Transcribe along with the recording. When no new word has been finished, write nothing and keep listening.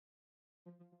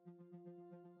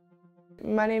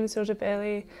My name is Judith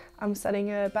Burley. I'm studying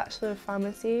a Bachelor of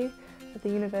Pharmacy at the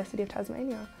University of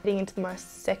Tasmania. Heading into my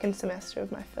second semester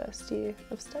of my first year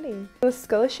of studying. The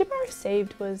scholarship I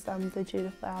received was the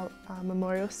Judith Liauw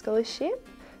Memorial Scholarship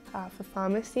for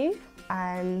pharmacy,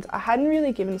 and I hadn't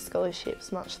really given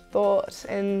scholarships much thought,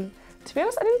 and to be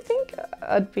honest I didn't think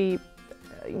I'd be,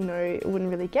 wouldn't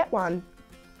really get one.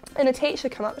 And a teacher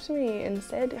came up to me and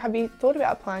said, have you thought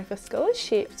about applying for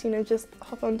scholarships? Just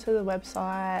hop onto the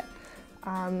website,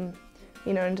 and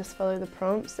just follow the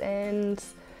prompts. And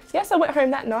yes, I went home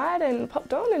that night and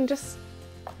popped on and just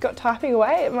got typing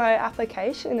away at my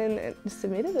application and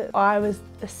submitted it. I was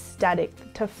ecstatic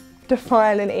to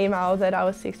find an email that I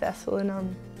was successful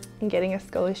in getting a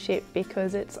scholarship,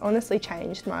 because it's honestly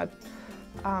changed my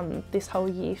this whole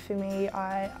year for me.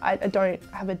 I don't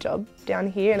have a job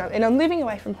down here, and I'm living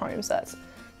away from home, so that's,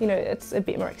 it's a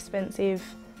bit more expensive,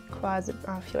 requires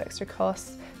a few extra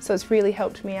costs, so it's really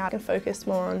helped me out and focus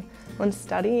more on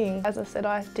studying. As I said,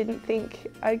 I didn't think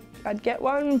I'd get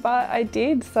one, but I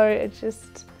did, so it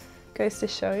just goes to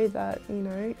show that,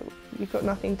 you've got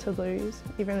nothing to lose,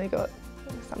 you've only got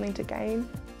something to gain.